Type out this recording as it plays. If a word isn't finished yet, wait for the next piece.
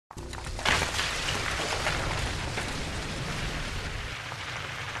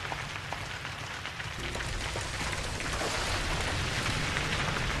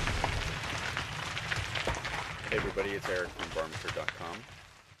everybody, it's Eric from Varminter.com.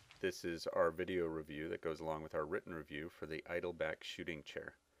 This is our video review that goes along with our written review for the Idleback shooting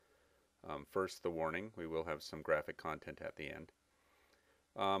chair. First, the warning, we will have some graphic content at the end.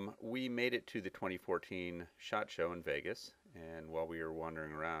 We made it to the 2014 SHOT Show in Vegas, and while we were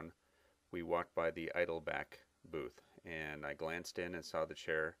wandering around, we walked by the Idleback booth, and I glanced in and saw the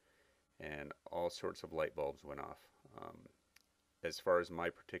chair, and all sorts of light bulbs went off. As far as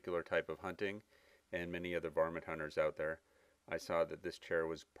my particular type of hunting, and many other varmint hunters out there, I saw that this chair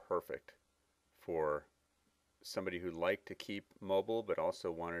was perfect for somebody who liked to keep mobile but also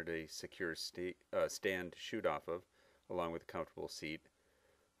wanted a secure stand to shoot off of, along with a comfortable seat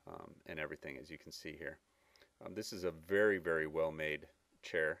and everything, as you can see here. This is a very, very well made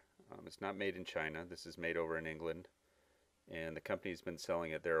chair. It's not made in China. This is made over in England, and the company's been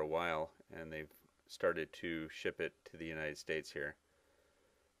selling it there a while, and they've started to ship it to the United States here.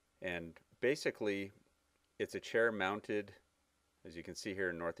 And basically, it's a chair mounted, as you can see here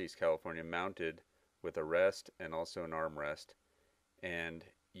in Northeast California, mounted with a rest and also an armrest. And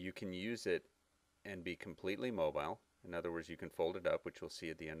you can use it and be completely mobile. In other words, you can fold it up, which you'll see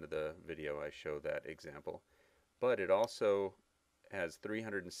at the end of the video. I show that example. But it also has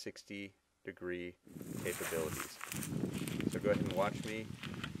 360-degree capabilities. So go ahead and watch me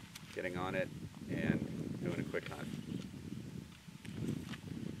getting on it and doing a quick hunt.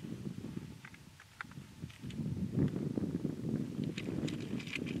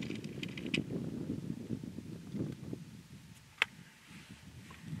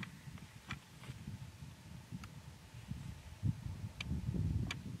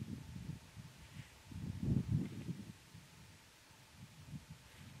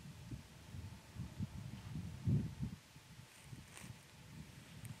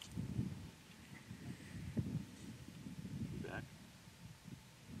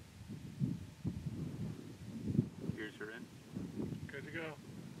 Gears are in. Good to go.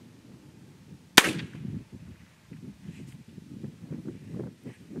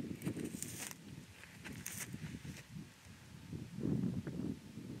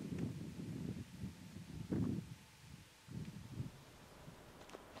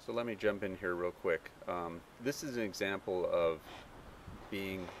 So let me jump in here real quick. This is an example of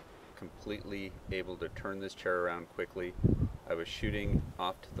being completely able to turn this chair around quickly. I was shooting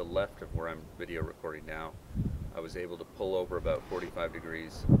off to the left of where I'm video recording now. I was able to pull over about 45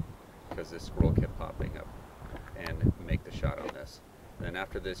 degrees because this squirrel kept popping up, and make the shot on this. Then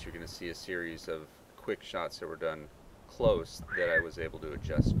after this, you're going to see a series of quick shots that were done close that I was able to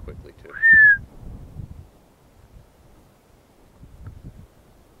adjust quickly to.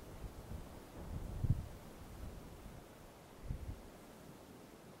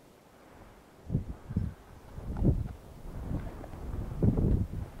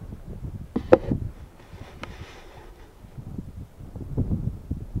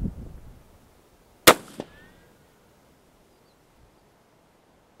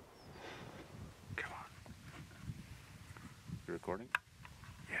 Recording?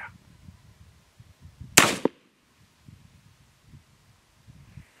 Yeah.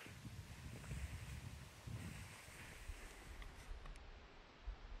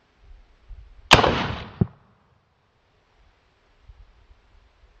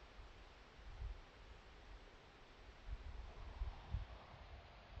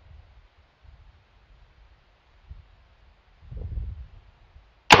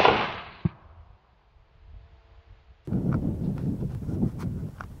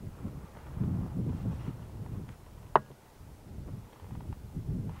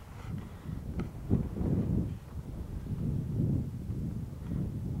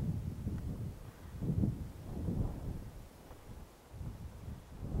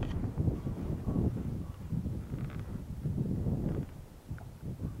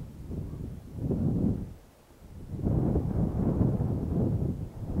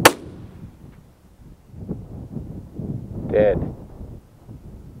 Dead.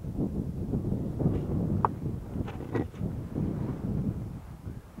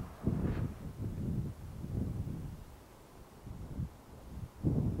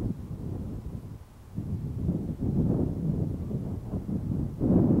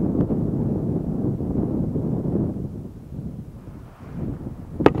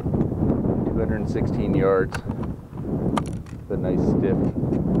 .216 yards. The nice stiff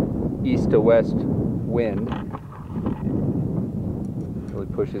east to west wind really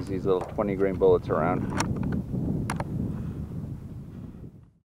pushes these little 20-grain bullets around.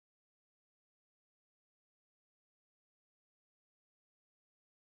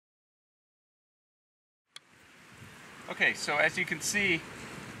 Okay, so as you can see,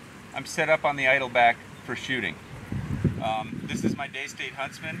 I'm set up on the Idleback for shooting. This is my Daystate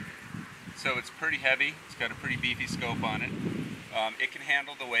Huntsman, so it's pretty heavy. It's got a pretty beefy scope on it. It can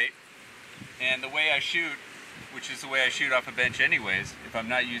handle the weight, and the way I shoot, which is the way I shoot off a bench anyways, if I'm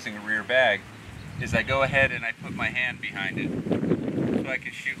not using a rear bag, is I go ahead and I put my hand behind it, so I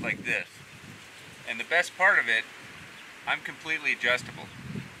can shoot like this. And the best part of it, I'm completely adjustable.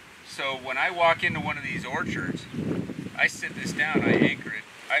 So when I walk into one of these orchards, I sit this down, I anchor it,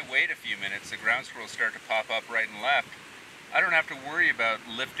 I wait a few minutes, the ground squirrels start to pop up right and left. I don't have to worry about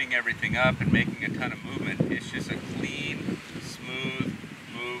lifting everything up and making a ton of movement. It's just a clean, smooth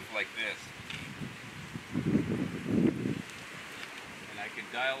move like this. And I can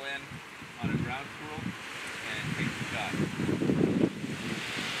dial in on a ground squirrel and take the shot.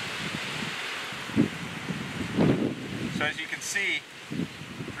 So as you can see,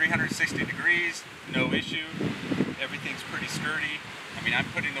 360 degrees, no issue. Everything's pretty sturdy. I mean, I'm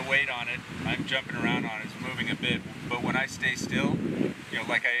putting the weight on it, I'm jumping around on it, it's moving a bit, but when I stay still,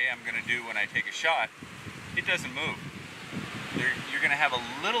 like I am going to do when I take a shot, it doesn't move. You're going to have a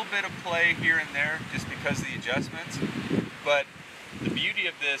little bit of play here and there just because of the adjustments, but the beauty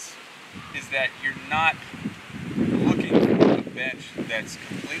of this is that you're not looking for a bench that's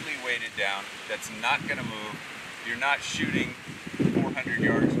completely weighted down, that's not going to move. You're not shooting 400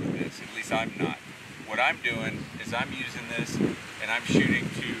 yards with this, at least I'm not. What I'm doing is I'm using this and I'm shooting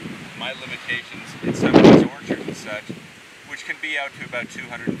to my limitations in some of these orchards and such, which can be out to about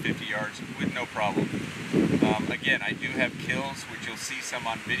 250 yards with no problem. Again, I do have kills, which you'll see some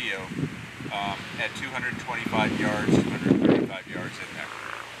on video, at 225 yards, 235 yards in there.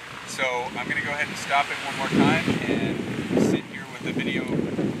 So I'm going to go ahead and stop it one more time and sit here with the video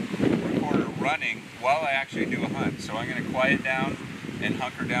recorder running while I actually do a hunt. So I'm going to quiet down and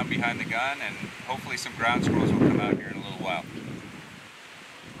hunker down behind the gun, and hopefully some ground squirrels will come out here in a little while.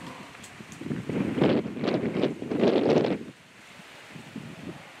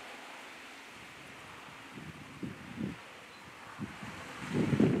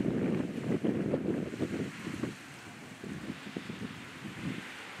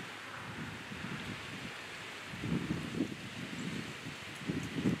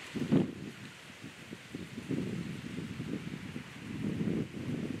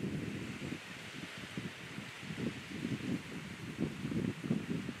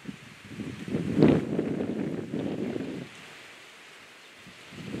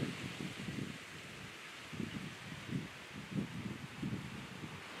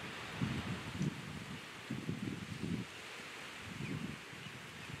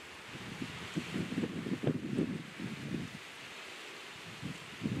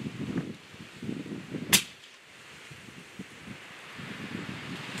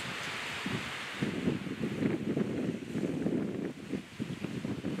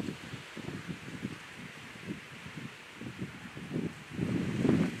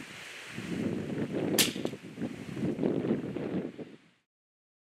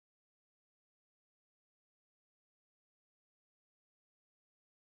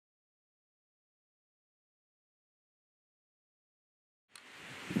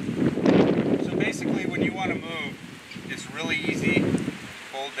 Basically, when you want to move, it's really easy.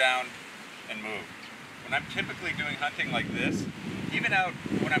 Hold down and move. When I'm typically doing hunting like this, even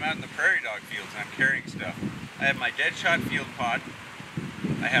when I'm out in the prairie dog fields and I'm carrying stuff, I have my dead shot field pod,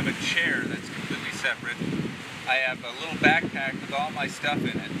 I have a chair that's completely separate, I have a little backpack with all my stuff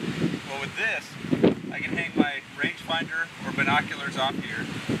in it. Well, with this, I can hang my rangefinder or binoculars off here.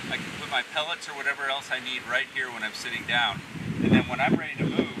 I can put my pellets or whatever else I need right here when I'm sitting down. And then when I'm ready to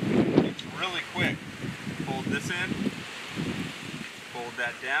move, it's really quick. Fold this in, fold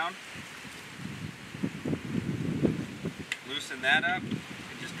that down, loosen that up, and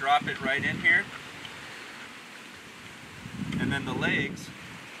just drop it right in here. And then the legs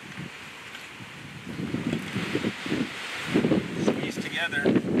squeeze together.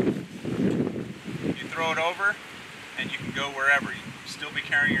 You throw it over, and you can go wherever. You can still be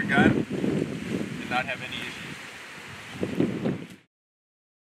carrying your gun and not have any issues.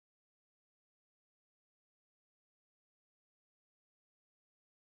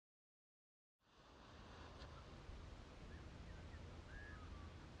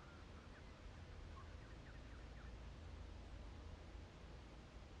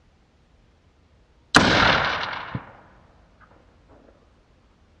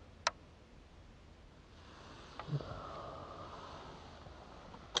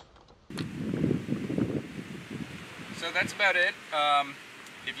 So that's about it.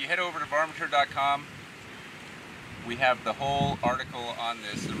 If you head over to Varminter.com, we have the whole article on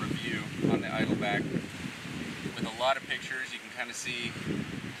this, the review on the Idleback, with a lot of pictures. You can kind of see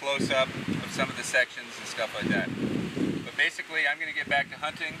close-up of some of the sections and stuff like that. But basically, I'm going to get back to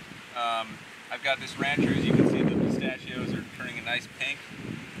hunting. I've got this rancher. As you can see, the pistachios are turning a nice pink,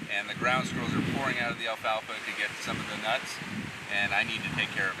 and the ground squirrels are pouring out of the alfalfa to get some of the nuts, and I need to take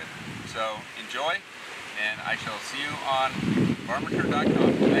care of it. So enjoy, and I shall see you on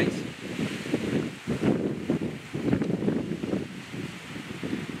Varminter.com. Thanks.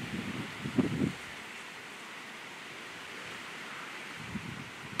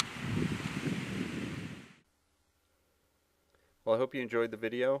 Well, I hope you enjoyed the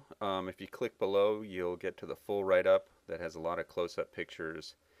video. If you click below, you'll get to the full write-up that has a lot of close-up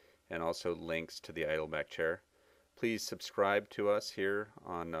pictures and also links to the Idleback chair. Please subscribe to us here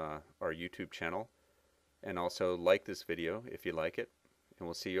on our YouTube channel, and also like this video if you like it. And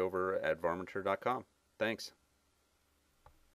we'll see you over at Varminter.com. Thanks.